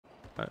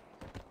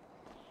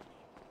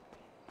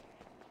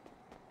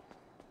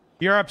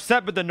You're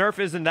upset, but the nerf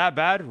isn't that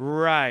bad?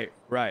 Right.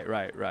 Right.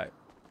 Right. Right.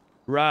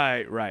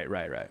 Right. Right.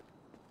 Right. Right.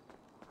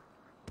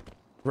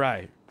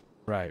 Right.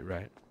 Right.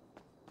 Right.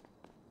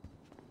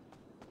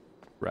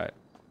 Right.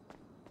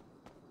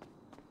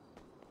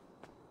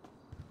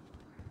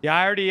 Yeah,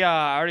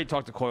 I already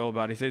talked to Coil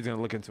about it. He said he's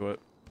gonna look into it.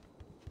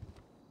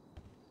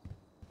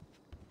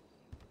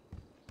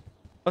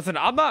 Listen,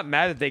 I'm not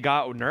mad that they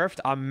got nerfed.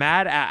 I'm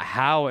mad at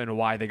how and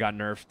why they got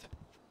nerfed.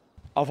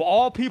 Of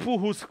all people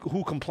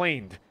who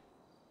complained,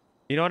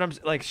 you know what I'm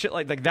like? Shit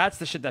like that's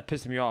the shit that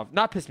pissed me off.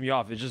 Not pissed me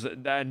off. It's just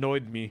that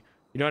annoyed me.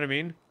 You know what I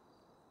mean?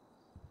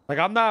 Like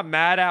I'm not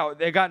mad at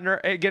they got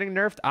getting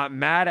nerfed. I'm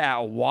mad at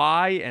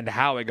why and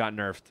how it got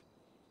nerfed.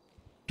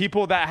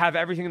 People that have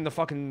everything in the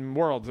fucking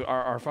world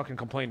are fucking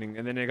complaining,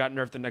 and then it got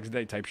nerfed the next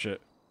day type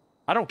shit.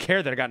 I don't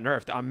care that it got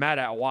nerfed. I'm mad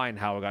at why and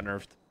how it got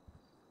nerfed.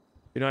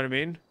 You know what I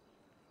mean?